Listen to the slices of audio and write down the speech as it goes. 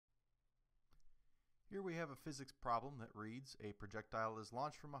Here we have a physics problem that reads, a projectile is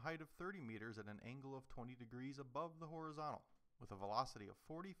launched from a height of 30 meters at an angle of 20 degrees above the horizontal, with a velocity of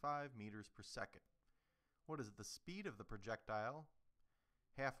 45 meters per second. What is the speed of the projectile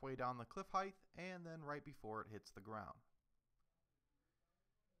halfway down the cliff height and then right before it hits the ground?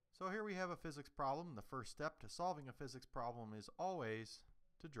 So here we have a physics problem. The first step to solving a physics problem is always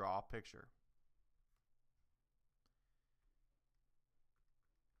to draw a picture.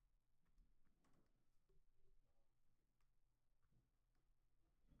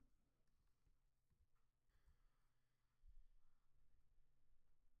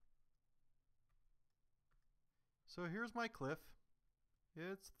 So here's my cliff.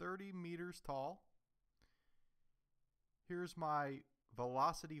 It's 30 meters tall. Here's my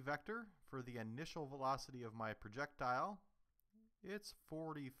velocity vector for the initial velocity of my projectile. It's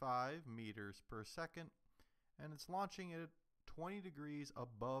 45 meters per second, and it's launching at 20 degrees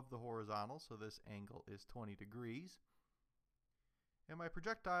above the horizontal, so this angle is 20 degrees. And my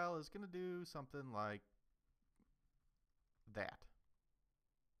projectile is going to do something like that.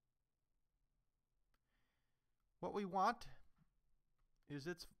 What we want is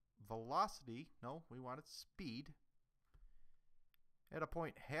its velocity, no, we want its speed at a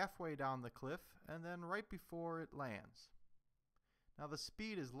point halfway down the cliff and then right before it lands. Now the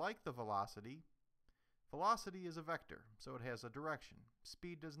speed is like the velocity. Velocity is a vector, so it has a direction.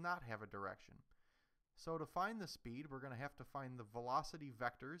 Speed does not have a direction. So to find the speed, we're going to have to find the velocity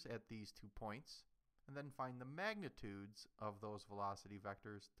vectors at these 2 points and then find the magnitudes of those velocity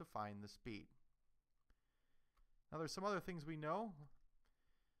vectors to find the speed. Now there's some other things we know.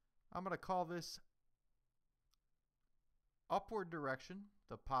 I'm going to call this upward direction,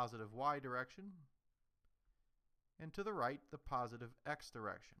 the positive y direction, and to the right, the positive x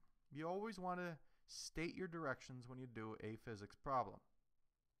direction. You always want to state your directions when you do a physics problem.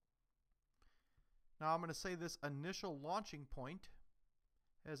 Now I'm going to say this initial launching point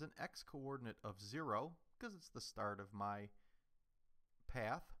has an x coordinate of 0 because it's the start of my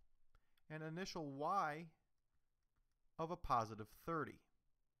path, and initial y of a positive 30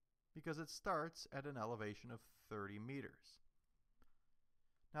 because it starts at an elevation of 30 meters.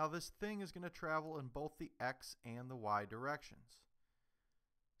 Now this thing is going to travel in both the x and the y directions.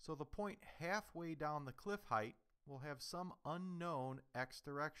 So the point halfway down the cliff height will have some unknown x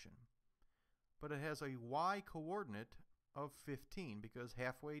direction, but it has a y coordinate of 15 because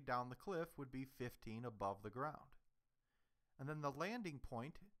halfway down the cliff would be 15 above the ground. And then the landing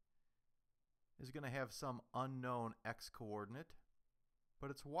point is going to have some unknown x coordinate,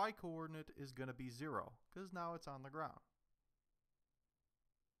 but its y coordinate is going to be 0 because now it's on the ground.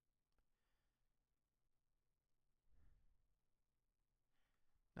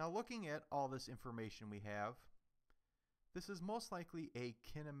 Now looking at all this information we have, this is most likely a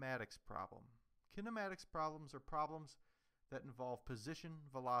kinematics problem. Kinematics problems are problems that involve position,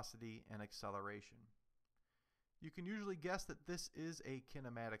 velocity, and acceleration. You can usually guess that this is a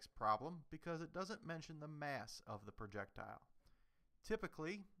kinematics problem because it doesn't mention the mass of the projectile.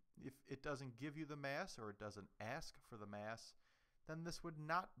 Typically, if it doesn't give you the mass or it doesn't ask for the mass, then this would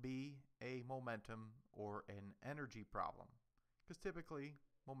not be a momentum or an energy problem, because typically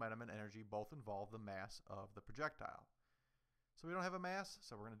momentum and energy both involve the mass of the projectile. So we don't have a mass,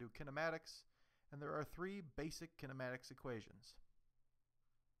 so we're going to do kinematics, and there are 3 basic kinematics equations.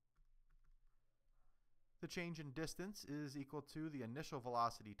 The change in distance is equal to the initial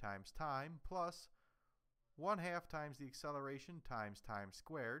velocity times time plus 1/2 times the acceleration times time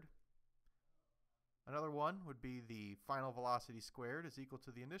squared. Another one would be the final velocity squared is equal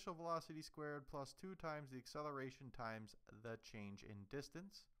to the initial velocity squared plus 2 times the acceleration times the change in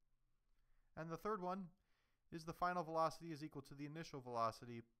distance. And the third one is the final velocity is equal to the initial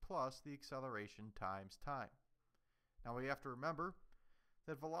velocity plus the acceleration times time. Now we have to remember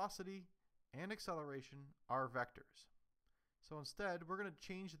that velocity and acceleration are vectors. So instead, we're going to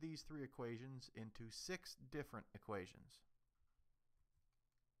change these 3 equations into 6 different equations.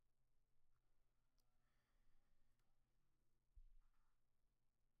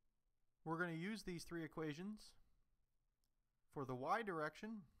 We're going to use these 3 equations for the y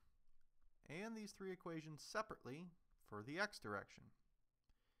direction and these 3 equations separately for the x direction.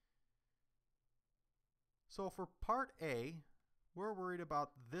 So for part A, we're worried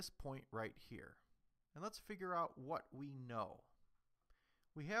about this point right here. And let's figure out what we know.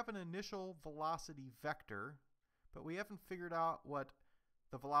 We have an initial velocity vector, but we haven't figured out what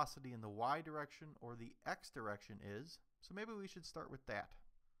the velocity in the y direction or the x direction is, so maybe we should start with that.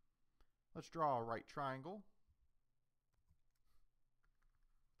 Let's draw a right triangle.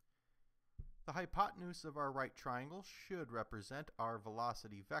 The hypotenuse of our right triangle should represent our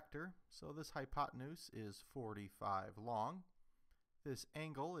velocity vector, so this hypotenuse is 45 long. This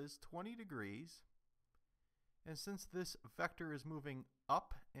angle is 20 degrees, and since this vector is moving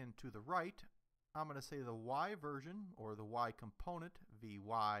up and to the right, I'm going to say the y version, or the y component,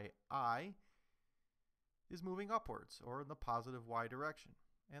 Vyi, is moving upwards, or in the positive y direction.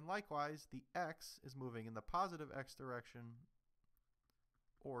 And likewise, the x is moving in the positive x direction,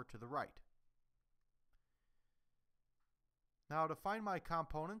 or to the right. Now to find my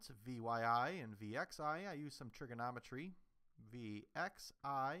components, Vyi and Vxi, I use some trigonometry.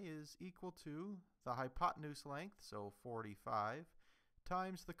 Vxi is equal to the hypotenuse length, so 45,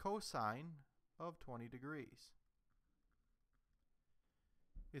 times the cosine of 20 degrees.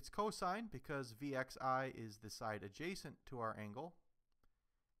 It's cosine because Vxi is the side adjacent to our angle.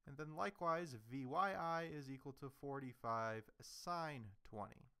 And then likewise, Vyi is equal to 45 sine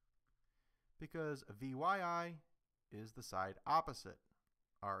 20, because Vyi is the side opposite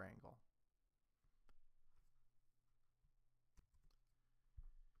our angle.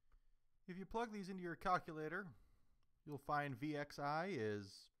 If you plug these into your calculator, you'll find Vxi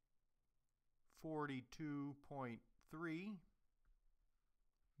is 42.3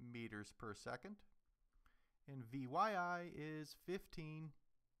 meters per second, and Vyi is 15.4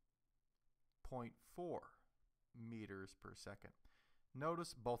 meters per second.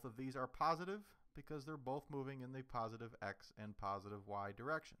 Notice both of these are positive because they're both moving in the positive x and positive y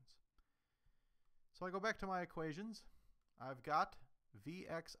directions. So I go back to my equations. I've got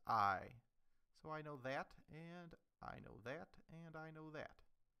Vxi. So I know that, and I know that, and I know that.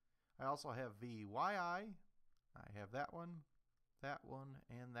 I also have Vyi. I have that one,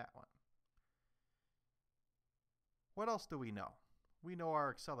 and that one. What else do we know? We know our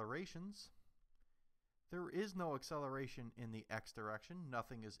accelerations. There is no acceleration in the x direction.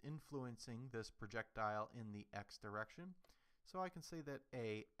 Nothing is influencing this projectile in the x direction. So I can say that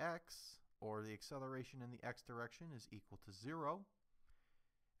ax, or the acceleration in the x direction, is equal to 0.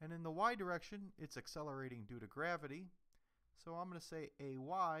 And in the y direction, it's accelerating due to gravity. So I'm going to say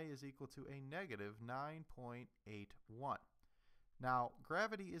ay is equal to a negative 9.81. Now,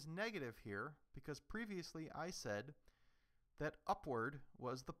 gravity is negative here because previously I said that upward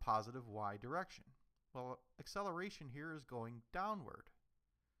was the positive y direction. Well, acceleration here is going downward.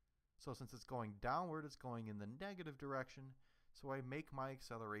 So since it's going downward, it's going in the negative direction, so I make my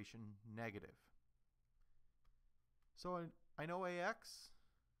acceleration negative. So I know ax,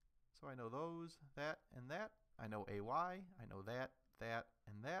 so I know those, that, and that. I know ay, I know that,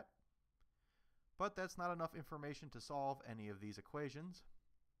 and that. But that's not enough information to solve any of these equations.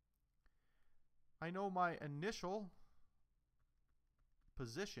 I know my initial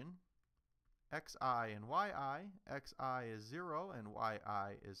position, xi and yi. Xi is 0 and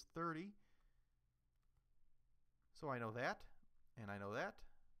yi is 30. So I know that, and I know that,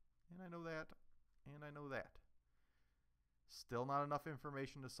 and I know that, and I know that. Still not enough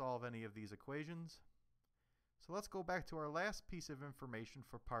information to solve any of these equations. So let's go back to our last piece of information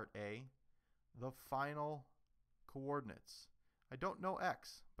for part A, the final coordinates. I don't know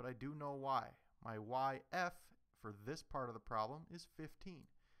x, but I do know y. My yf for this part of the problem is 15.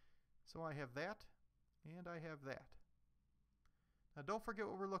 So I have that, and I have that. Now don't forget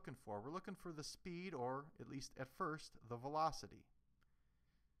what we're looking for. We're looking for the speed, or at least at first, the velocity.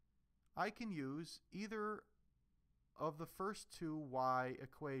 I can use either of the first two y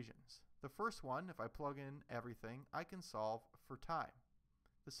equations. The first one, if I plug in everything, I can solve for time.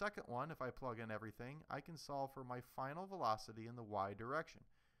 The second one, if I plug in everything, I can solve for my final velocity in the y direction,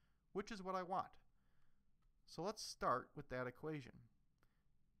 which is what I want. So let's start with that equation.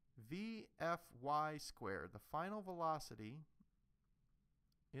 Vfy squared, the final velocity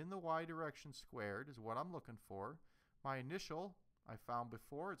in the y direction squared, is what I'm looking for. My initial, I found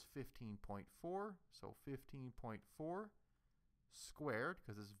before, it's 15.4, so 15.4 squared,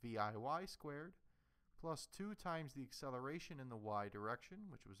 because it's Viy squared, plus 2 times the acceleration in the y direction,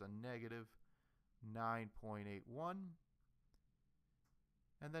 which was a negative 9.81,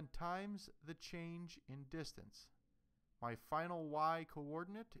 and then times the change in distance. My final y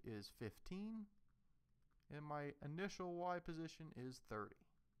coordinate is 15, and my initial y position is 30.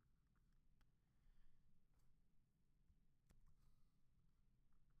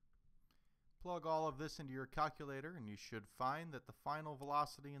 Plug all of this into your calculator and you should find that the final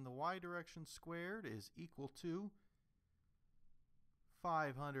velocity in the y direction squared is equal to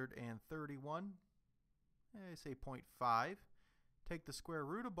 531, I say 0.5. Take the square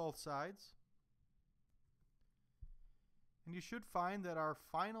root of both sides, and you should find that our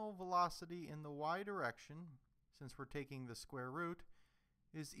final velocity in the y direction, since we're taking the square root,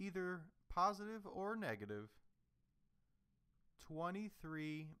 is either positive or negative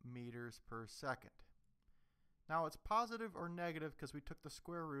 23 meters per second. Now it's positive or negative because we took the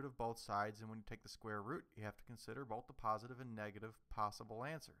square root of both sides, and when you take the square root, you have to consider both the positive and negative possible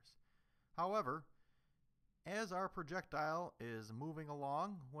answers. However, as our projectile is moving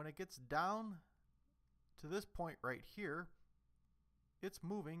along, when it gets down to this point right here, it's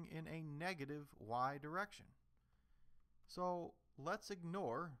moving in a negative y direction. So let's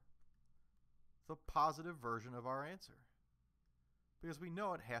ignore the positive version of our answer, because we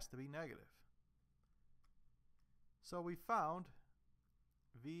know it has to be negative. So we found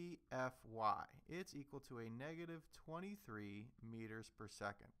VFY. It's equal to a negative 23 meters per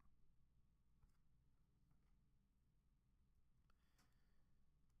second.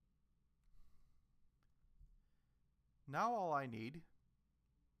 Now all I need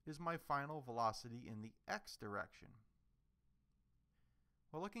is my final velocity in the x direction.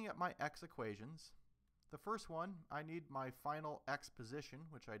 Well, looking at my x equations, the first one, I need my final x position,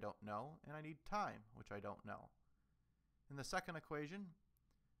 which I don't know, and I need time, which I don't know. In the second equation,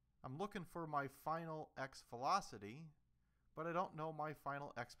 I'm looking for my final x velocity, but I don't know my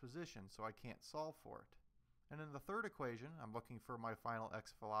final x position, so I can't solve for it. And in the third equation, I'm looking for my final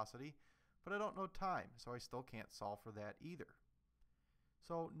x velocity, but I don't know time, so I still can't solve for that either.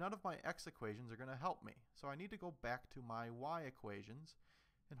 So none of my x equations are going to help me. So I need to go back to my y equations,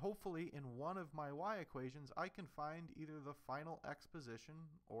 and hopefully in one of my y equations I can find either the final x position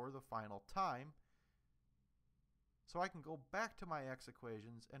or the final time, so I can go back to my x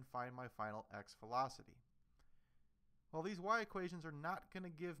equations and find my final x velocity. Well, these y equations are not going to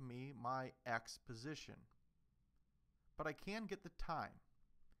give me my x position, but I can get the time.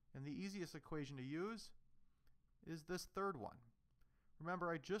 And the easiest equation to use is this third one. Remember,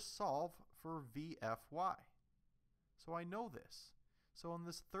 I just solved for VFY, so I know this. So in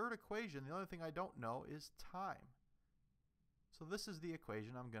this third equation, the only thing I don't know is time. So this is the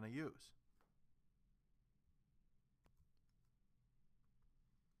equation I'm going to use.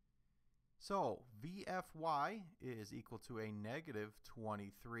 So VFY is equal to a negative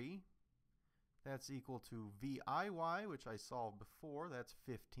 23. That's equal to VIY, which I solved before. That's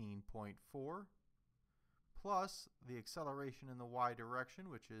 15.4. Plus the acceleration in the y direction,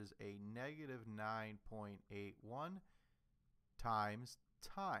 which is a negative 9.81 times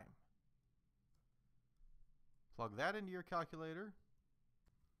time. Plug that into your calculator.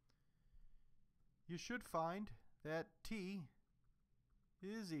 You should find that t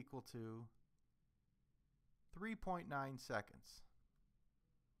is equal to 3.9 seconds.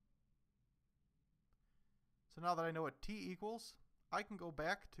 So now that I know what t equals, I can go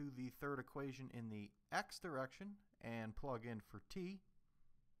back to the third equation in the x direction and plug in for t.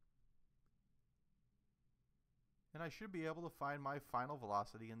 And I should be able to find my final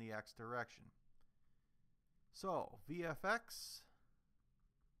velocity in the x direction. So VFX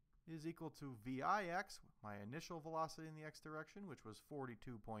is equal to VIX, my initial velocity in the x direction, which was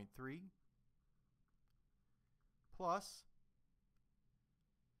 42.3, plus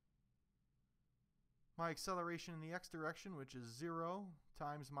my acceleration in the x direction, which is 0,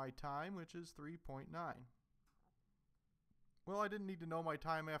 times my time, which is 3.9. Well, I didn't need to know my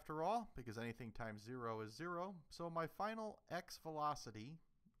time after all, because anything times 0 is 0. So my final x velocity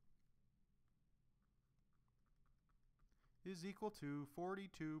is equal to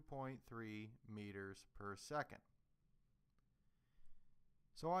 42.3 meters per second.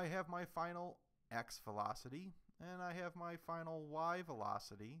 So I have my final x velocity, and I have my final y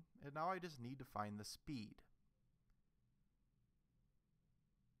velocity, and now I just need to find the speed.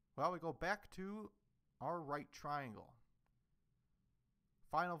 Well, we go back to our right triangle.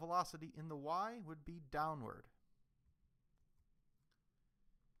 Final velocity in the y would be downward.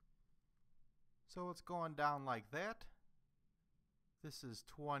 So it's going down like that. This is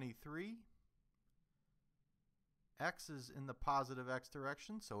 23. X is in the positive x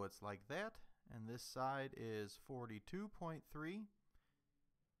direction, so it's like that. And this side is 42.3.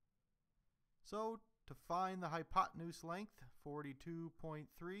 So to find the hypotenuse length, 42.3,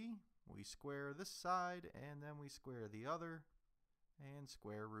 we square this side, and then we square the other, and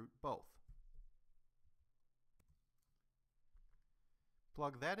square root both.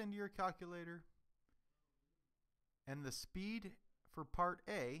 Plug that into your calculator, and the speed for part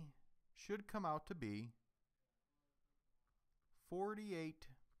A should come out to be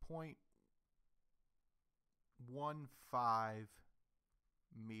 48.15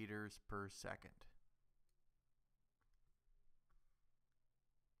 meters per second.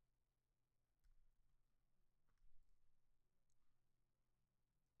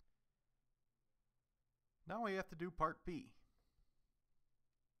 Now we have to do part B.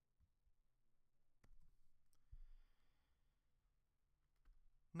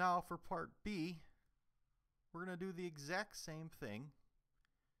 Now for part B, we're going to do the exact same thing,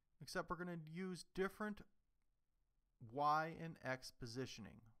 except we're going to use different y and x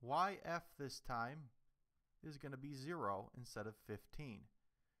positioning. YF this time is going to be 0 instead of 15.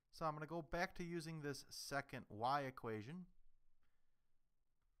 So I'm going to go back to using this second y equation.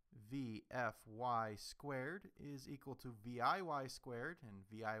 VFy squared is equal to VIY squared, and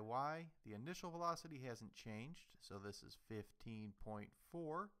VIY, the initial velocity hasn't changed, so this is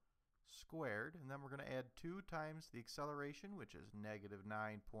 15.4 squared, and then we're going to add 2 times the acceleration, which is negative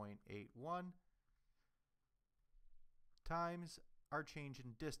 9.81, times our change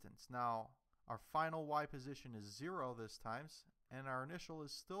in distance. Now, our final y position is 0 this time, and our initial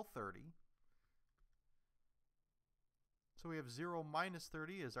is still 30. So we have 0 minus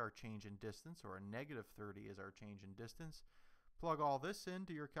 30 as our change in distance, or a negative 30 as our change in distance. Plug all this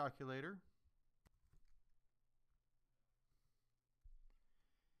into your calculator.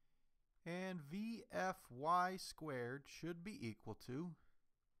 And VFy squared should be equal to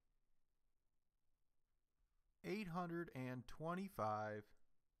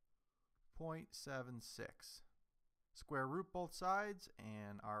 825.76. Square root both sides,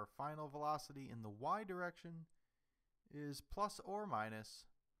 and our final velocity in the y direction is plus or minus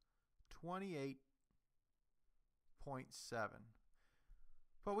 28.7.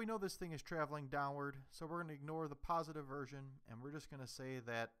 But we know this thing is traveling downward, so we're going to ignore the positive version, and we're just going to say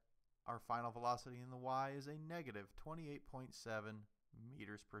that our final velocity in the y is a negative 28.7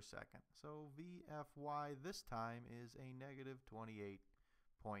 meters per second. So VFy this time is a negative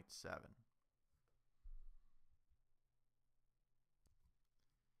 28.7.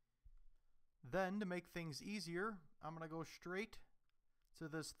 Then, to make things easier, I'm going to go straight to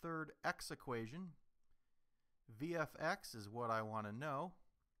this third x equation. VFx is what I want to know.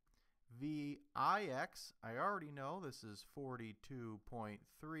 VIx, I already know. This is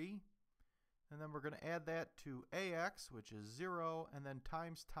 42.3. And then we're going to add that to AX, which is 0, and then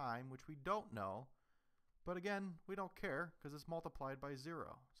times time, which we don't know. But again, we don't care because it's multiplied by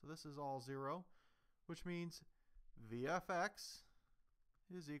 0. So this is all 0, which means VFx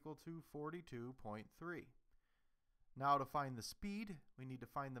is equal to 42.3. Now to find the speed, we need to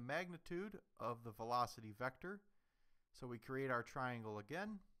find the magnitude of the velocity vector. So we create our triangle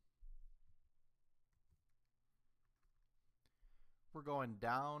again. We're going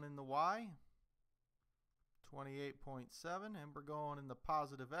down in the y, 28.7, and we're going in the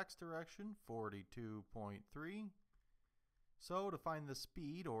positive x direction, 42.3. So to find the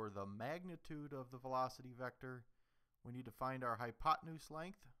speed, or the magnitude of the velocity vector, we need to find our hypotenuse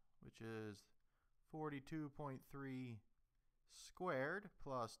length, which is 42.3 squared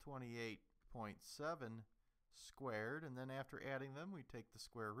plus 28.7 squared, and then after adding them, we take the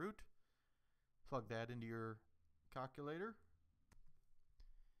square root, plug that into your calculator,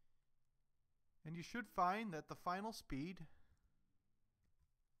 and you should find that the final speed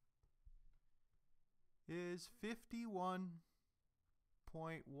is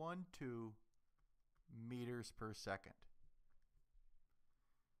 51.12 meters per second.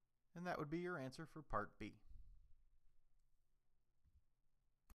 And that would be your answer for part B.